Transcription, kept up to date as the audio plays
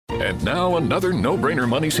And now another no-brainer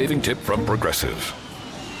money-saving tip from Progressive.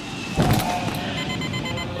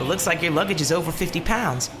 It looks like your luggage is over 50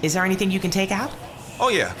 pounds. Is there anything you can take out? Oh,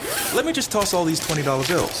 yeah. Let me just toss all these $20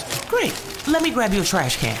 bills. Great. Let me grab you a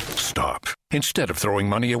trash can. Stop. Instead of throwing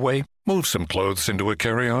money away, move some clothes into a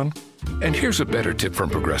carry-on. And here's a better tip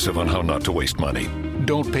from Progressive on how not to waste money.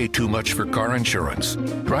 Don't pay too much for car insurance.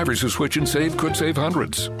 Drivers who switch and save could save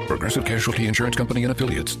hundreds. Progressive Casualty Insurance Company and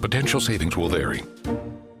Affiliates. Potential savings will vary.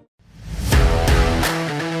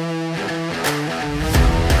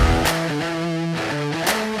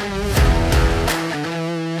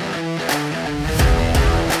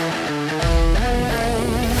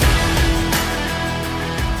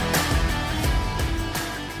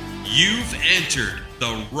 You've entered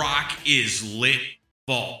the Rock is Lit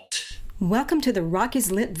Vault. Welcome to the Rock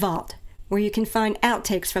is Lit Vault, where you can find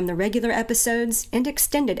outtakes from the regular episodes and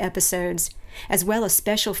extended episodes, as well as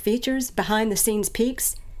special features, behind-the-scenes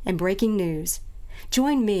peeks, and breaking news.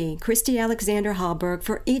 Join me, Christy Alexander Hallberg,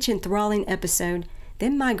 for each enthralling episode,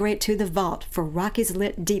 then migrate to the vault for Rock is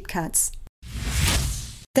Lit Deep Cuts.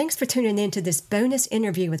 Thanks for tuning in to this bonus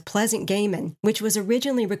interview with Pleasant Gehman, which was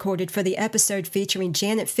originally recorded for the episode featuring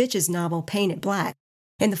Janet Fitch's novel Painted Black.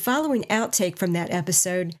 In the following outtake from that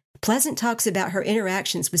episode, Pleasant talks about her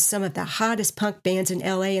interactions with some of the hottest punk bands in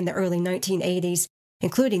LA in the early 1980s,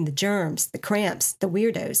 including the Germs, the Cramps, the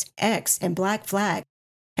Weirdos, X, and Black Flag,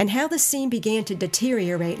 and how the scene began to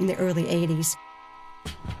deteriorate in the early 80s.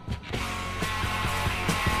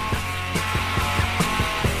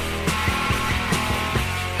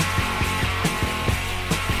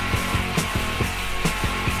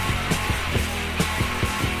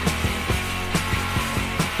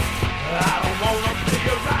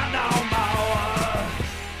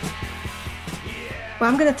 Well,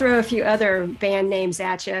 I'm going to throw a few other band names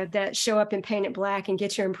at you that show up in Painted Black and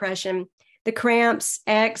get your impression. The Cramps,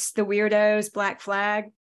 X, the Weirdos, Black Flag.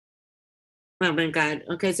 Oh my God.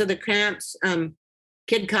 Okay, so the Cramps,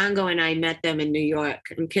 Kid Congo and I met them in New York.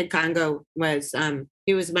 And Kid Congo was,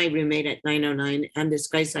 he was my roommate at 909 and the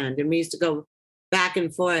Skysound. And we used to go back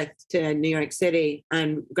and forth to New York City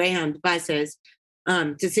on Greyhound buses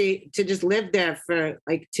to just live there for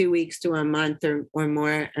like 2 weeks to a month or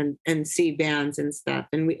more and see bands and stuff.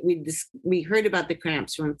 And we heard about the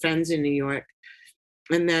Cramps from friends in New York.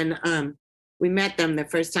 And then we met them the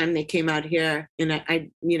first time they came out here. And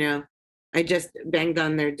I just banged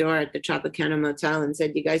on their door at the Tropicana Motel and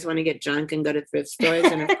said, "You guys want to get drunk and go to thrift stores?"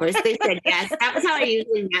 And of course they said yes. That was how I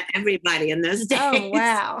usually met everybody in those days. Oh,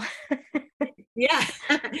 wow. Yeah.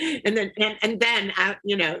 And then I,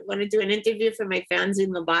 want to do an interview for my fanzine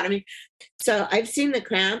Lobotomy. So I've seen the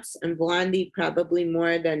Cramps and Blondie probably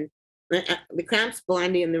more than the Cramps,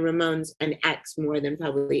 Blondie, and the Ramones and X more than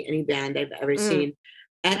probably any band I've ever seen.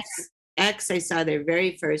 X, I saw their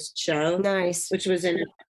very first show. Nice. Which was in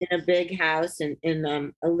a big house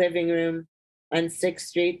in a living room on 6th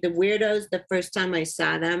Street. The Weirdos, the first time I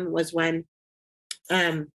saw them was when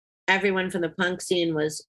everyone from the punk scene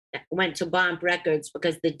went to Bomp Records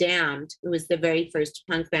because The Damned, who was the very first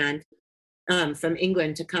punk band from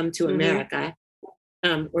England to come to America,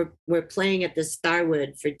 were playing at the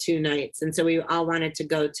Starwood for 2 nights. And so we all wanted to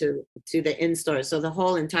go to the in-store. So the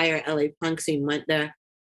whole entire LA punk scene went there.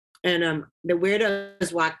 And the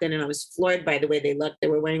Weirdos walked in and I was floored by the way they looked. They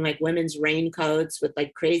were wearing like women's raincoats with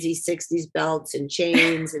like crazy 60s belts and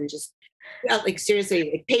chains and just felt like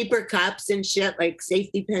seriously like paper cups and shit, like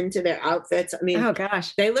safety pin to their outfits. I mean, oh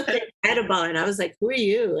gosh, they looked incredible. And I was like, "Who are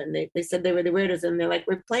you?" And they said they were the Weirdos. And they're like,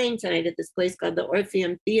 "We're playing tonight at this place called the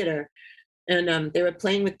Orpheum Theater." And they were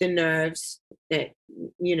playing with the Nerves that,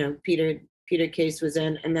 Peter Case was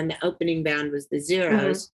in. And then the opening band was the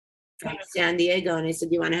Zeros. From San Diego, and I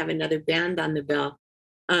said, "You want to have another band on the bill?"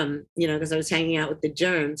 Because I was hanging out with the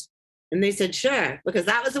Germs, and they said, "Sure," because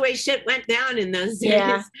that was the way shit went down in those days.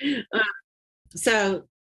 Yeah. So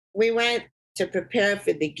we went to prepare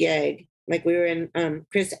for the gig. Like we were in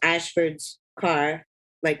Chris Ashford's car,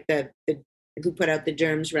 like the who put out the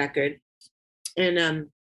Germs record, and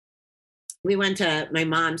we went to my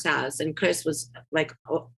mom's house, and Chris was like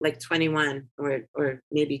 21 or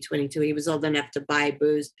maybe 22. He was old enough to buy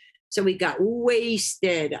booze. So we got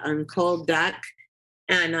wasted on cold duck.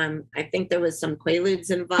 And I think there was some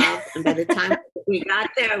Quaaludes involved. And by the time we got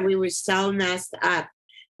there, we were so messed up.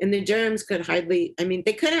 And the Germs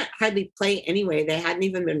they couldn't hardly play anyway. They hadn't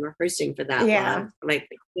even been rehearsing for that long.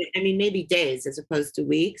 Maybe days as opposed to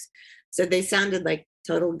weeks. So they sounded like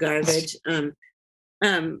total garbage.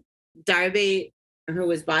 Darby, who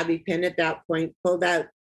was Bobby Pinn at that point, pulled out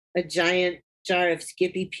a giant jar of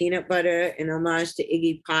Skippy peanut butter in homage to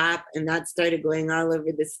Iggy Pop, and that started going all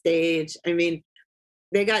over the stage. I mean,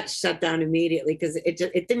 they got shut down immediately because it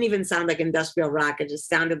didn't even sound like industrial rock. It just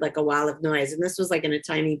sounded like a wall of noise. And this was like in a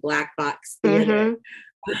tiny black box theater.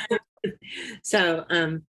 So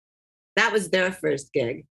that was their first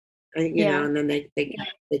gig, you know, and then they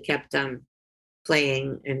kept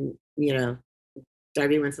playing, and, you know,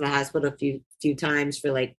 Darby went to the hospital a few times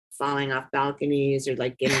for like falling off balconies or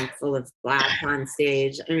like getting full of black on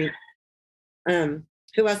stage. I mean,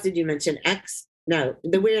 who else did you mention? No,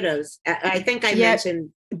 the Weirdos. I think I mentioned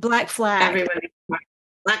Black Flag. Everyone,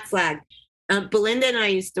 Black Flag. Belinda and I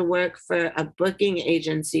used to work for a booking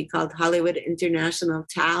agency called Hollywood International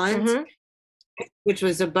Talent, which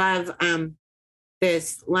was above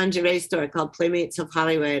this lingerie store called Playmates of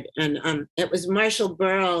Hollywood. And it was Marshall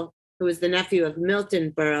Burrell, who was the nephew of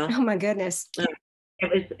Milton Berle. Oh my goodness.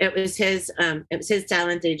 It was his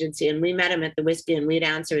talent agency, and we met him at the Whiskey, and we'd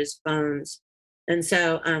answer his phones. And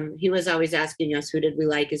so he was always asking us who did we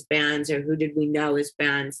like as bands, or who did we know as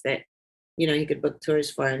bands that, you know, he could book tours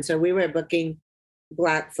for. And so we were booking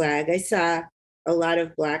Black Flag. I saw a lot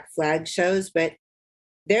of Black Flag shows, but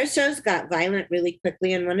their shows got violent really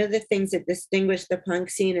quickly. And one of the things that distinguished the punk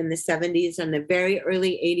scene in the 70s and the very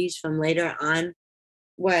early 80s from later on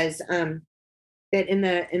was that in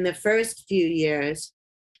the first few years,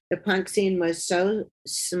 the punk scene was so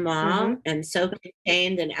small and so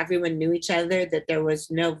contained, and everyone knew each other, that there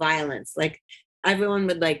was no violence. Like, everyone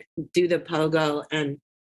would like do the pogo and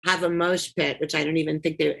have a mosh pit, which I don't even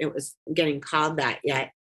think it was getting called that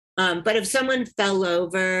yet. But if someone fell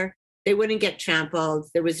over, they wouldn't get trampled.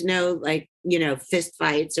 There was no like, you know, fist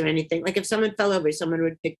fights or anything. Like if someone fell over, someone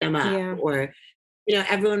would pick them up, or, you know,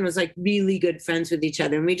 everyone was like really good friends with each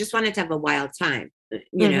other, and we just wanted to have a wild time,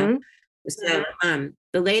 you know? So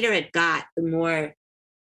the later it got, the more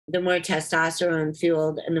testosterone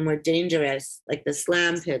fueled and the more dangerous, like the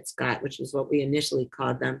slam pits got, which was what we initially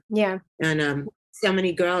called them. Yeah. And so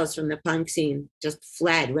many girls from the punk scene just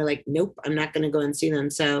fled. We're like, nope, I'm not going to go and see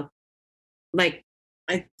them. So like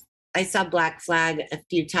I saw Black Flag a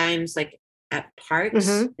few times, like at parks.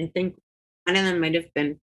 I think one of them might have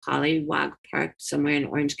been Pollywog Park somewhere in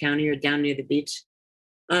Orange County or down near the beach.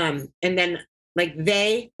 And then like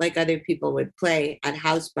they, like other people, would play at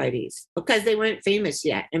house parties because they weren't famous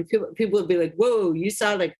yet. And people would be like, whoa, you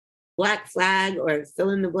saw like Black Flag or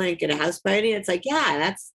fill in the blank at a house party? It's like,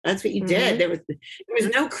 yeah, that's what you did. There was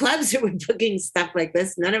no clubs that were booking stuff like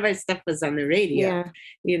this. None of our stuff was on the radio,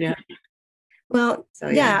 you know? Well, so,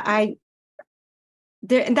 and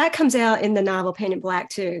that comes out in the novel Painted Black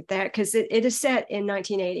too, that because it is set in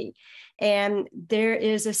 1980. And there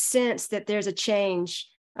is a sense that there's a change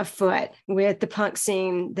afoot with the punk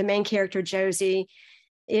scene. The main character, Josie,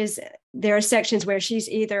 there are sections where she's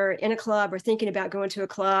either in a club or thinking about going to a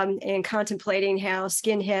club and contemplating how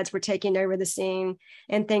skinheads were taking over the scene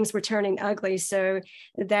and things were turning ugly. So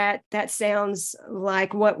that sounds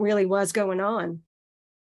like what really was going on.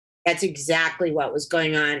 That's exactly what was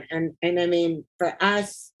going on. And I mean, for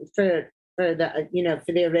us, for the, you know,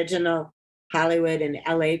 for the original Hollywood and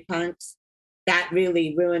LA punks, that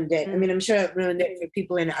really ruined it. I mean, I'm sure it ruined it for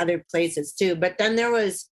people in other places too. But then there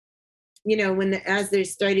was, you know, as there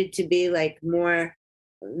started to be like more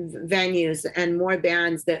venues and more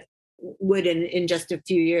bands that would in just a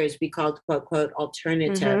few years be called quote, quote,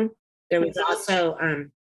 alternative. There was also,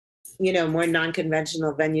 you know, more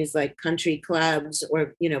non-conventional venues like country clubs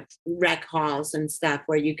or, you know, rec halls and stuff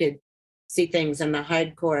where you could see things, and the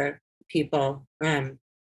hardcore people,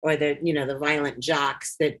 or the, you know, the violent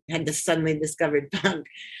jocks that had just suddenly discovered punk,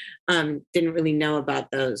 didn't really know about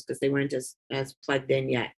those because they weren't as plugged in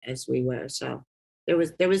yet as we were. So there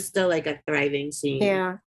was still like a thriving scene.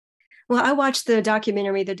 Yeah. Well, I watched the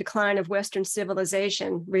documentary, The Decline of Western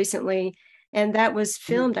Civilization, recently, and that was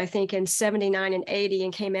filmed, I think, in 79 and 80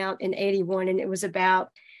 and came out in 81. And it was about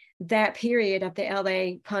that period of the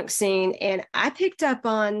LA punk scene. And I picked up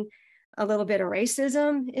on a little bit of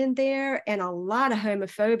racism in there and a lot of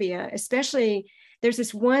homophobia, especially there's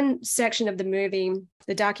this one section of the movie,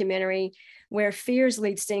 the documentary, where Fear's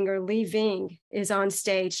lead singer Lee Ving is on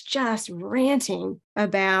stage just ranting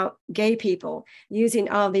about gay people, using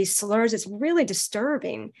all these slurs. It's really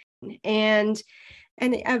disturbing. And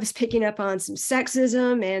I was picking up on some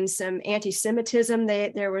sexism and some anti-Semitism.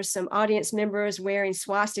 There were some audience members wearing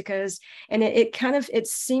swastikas, and it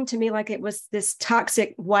seemed to me like it was this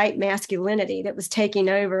toxic white masculinity that was taking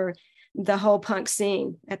over the whole punk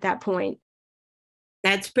scene at that point.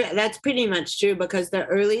 That's pretty much true, because the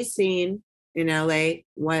early scene in LA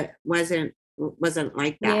wasn't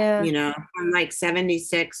like that. You know, from like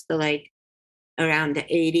 76 to like around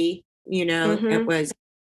 80. You know, it was.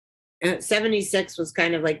 76 was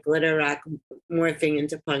kind of like glitter rock morphing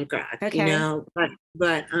into punk rock, Okay. you know,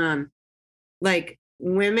 but like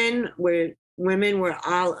women were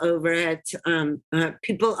all over it.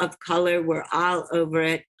 People of color were all over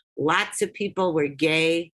it. Lots of people were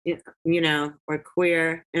gay, you know, or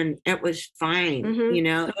queer, and it was fine. Mhm. You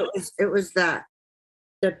know, it was the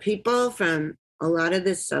people from a lot of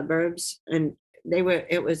the suburbs, and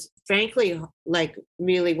it was frankly like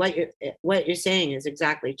really what you're saying is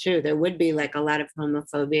exactly true. There would be like a lot of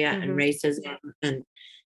homophobia and racism and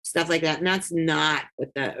stuff like that. And that's not what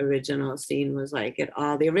the original scene was like at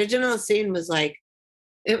all. The original scene was like,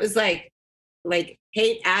 it was like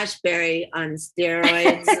Haight Ashbury on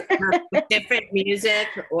steroids, with different music,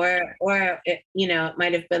 or it, you know, it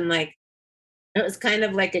might have been like, it was kind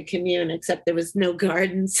of like a commune, except there was no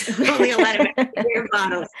gardens, only a lot of beer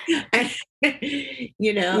bottles.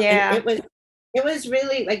 You know, Yeah. and it was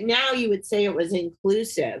really like, now you would say it was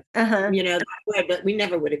inclusive, you know, that word, but we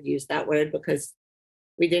never would have used that word because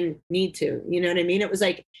we didn't need to. You know what I mean? It was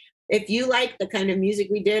like, if you liked the kind of music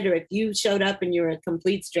we did, or if you showed up and you were a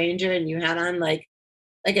complete stranger and you had on like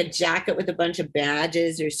a jacket with a bunch of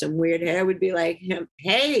badges or some weird hair, would be like,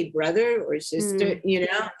 hey, brother or sister, you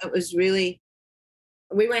know, it was really,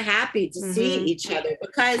 we were happy to see each other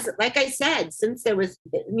because, like I said, since there was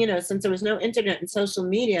no internet and social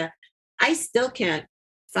media, I still can't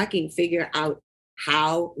fucking figure out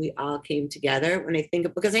how we all came together when I think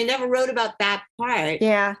of, because I never wrote about that part.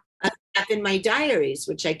 Yeah. Up in my diaries,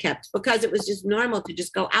 which I kept because it was just normal to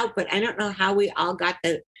just go out. But I don't know how we all got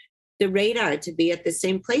the radar to be at the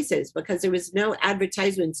same places, because there was no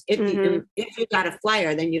advertisements. If you got a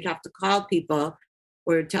flyer, then you'd have to call people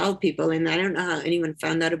or tell people. And I don't know how anyone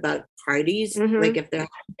found out about parties. Like if there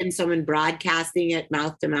had been someone broadcasting it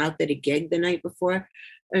mouth to mouth at a gig the night before,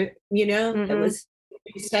 you know, it was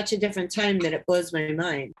such a different time that it blows my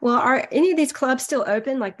mind. Well, are any of these clubs still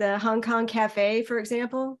open, like the Hong Kong Cafe, for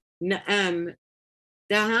example? No, I'm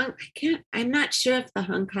not sure if the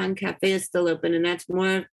Hong Kong Cafe is still open, and that's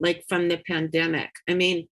more like from the pandemic. I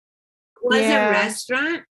mean, it was a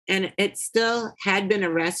restaurant, and it still had been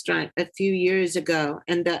a restaurant a few years ago.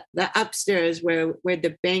 And the upstairs where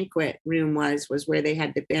the banquet room was where they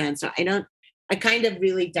had the band. So I kind of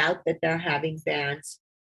really doubt that they're having bands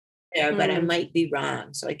there, but I might be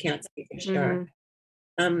wrong. So I can't say for sure.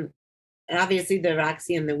 Obviously the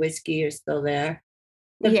Roxy and the Whiskey are still there.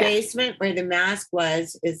 The basement where the Mask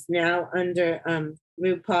was is now under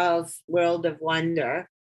RuPaul's World of Wonder.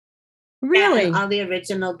 Really? And all the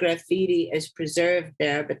original graffiti is preserved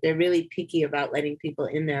there, but they're really picky about letting people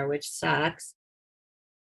in there, which sucks.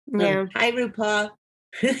 Yeah. Hi, RuPaul.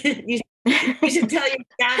 You should tell your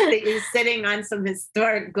staff that you're sitting on some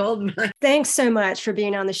historic gold mine. Thanks so much for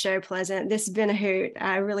being on the show, Pleasant. This has been a hoot.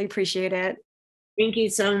 I really appreciate it. Thank you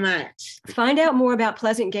so much. Find out more about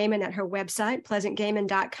Pleasant Gehman at her website,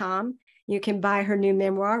 pleasantgehman.com. You can buy her new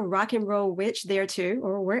memoir, Rock and Roll Witch, there too,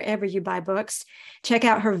 or wherever you buy books. Check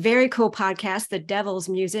out her very cool podcast, The Devil's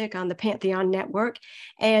Music, on the Pantheon Network.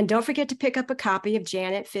 And don't forget to pick up a copy of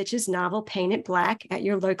Janet Fitch's novel, Painted Black, at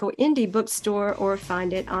your local indie bookstore or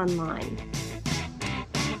find it online.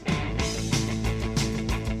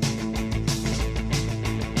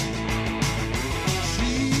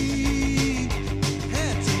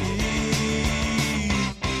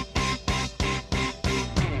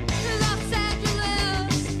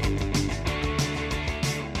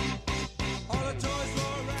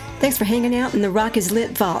 Thanks for hanging out in the Rock is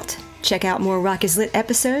Lit Vault. Check out more Rock is Lit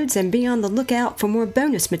episodes and be on the lookout for more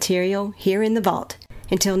bonus material here in the vault.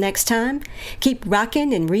 Until next time, keep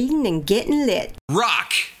rocking and reading and getting lit.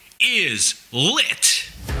 Rock is lit.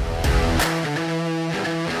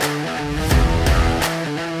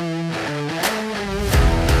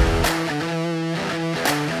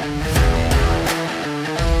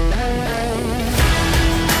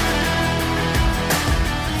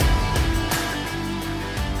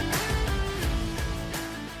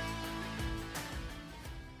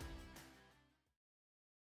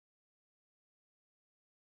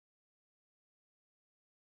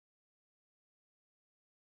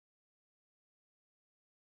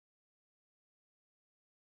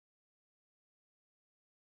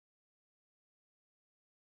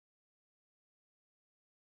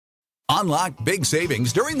 Unlock big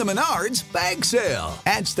savings during the Menards Bag Sale.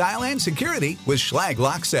 Add style and security with Schlage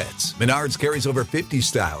lock sets. Menards carries over 50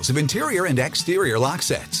 styles of interior and exterior lock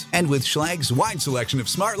sets. And with Schlage's wide selection of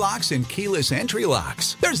smart locks and keyless entry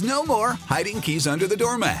locks, there's no more hiding keys under the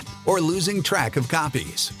doormat or losing track of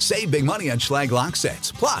copies. Save big money on Schlage lock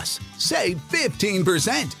sets. Plus, save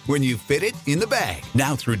 15% when you fit it in the bag.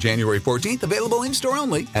 Now through January 14th, available in-store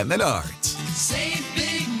only at Menards. Save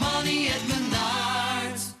big money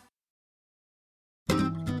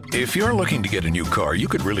If you're looking to get a new car, you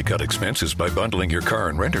could really cut expenses by bundling your car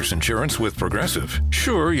and renter's insurance with Progressive.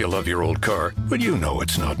 Sure, you love your old car, but you know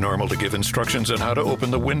it's not normal to give instructions on how to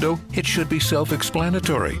open the window. It should be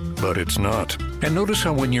self-explanatory, but it's not. And notice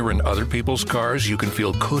how when you're in other people's cars, you can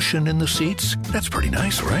feel cushion in the seats? That's pretty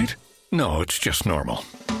nice, right? No, it's just normal.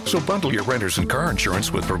 So bundle your renter's and car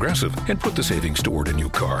insurance with Progressive and put the savings toward a new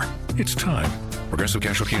car. It's time. Progressive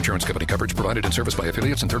Casualty Insurance Company. Coverage provided and serviced by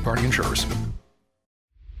affiliates and third-party insurers.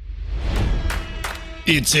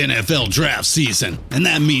 It's NFL draft season, and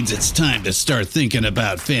that means it's time to start thinking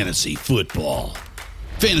about fantasy football.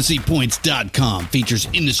 FantasyPoints.com features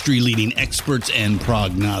industry-leading experts and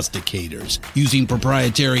prognosticators using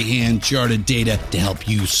proprietary hand-charted data to help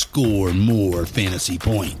you score more fantasy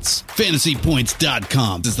points.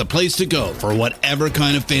 FantasyPoints.com is the place to go for whatever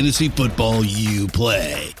kind of fantasy football you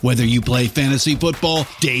play. Whether you play fantasy football,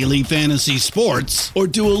 daily fantasy sports, or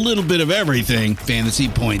do a little bit of everything, Fantasy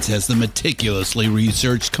Points has the meticulously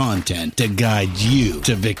researched content to guide you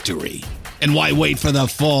to victory. And why wait for the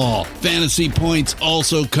fall? Fantasy Points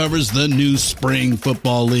also covers the new spring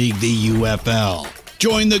football league, the UFL.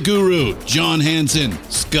 Join the guru, John Hansen,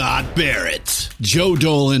 Scott Barrett, Joe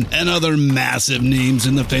Dolan, and other massive names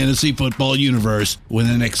in the fantasy football universe with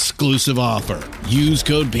an exclusive offer. Use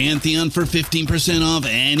code Pantheon for 15% off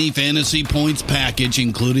any Fantasy Points package,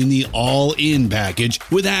 including the all-in package,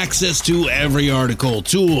 with access to every article,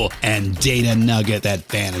 tool, and data nugget that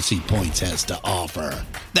Fantasy Points has to offer.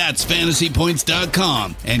 That's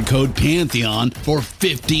FantasyPoints.com and code Pantheon for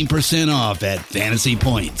 15% off at Fantasy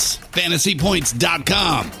Points.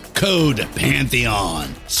 FantasyPoints.com, code Pantheon.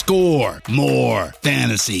 Score more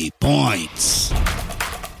fantasy points.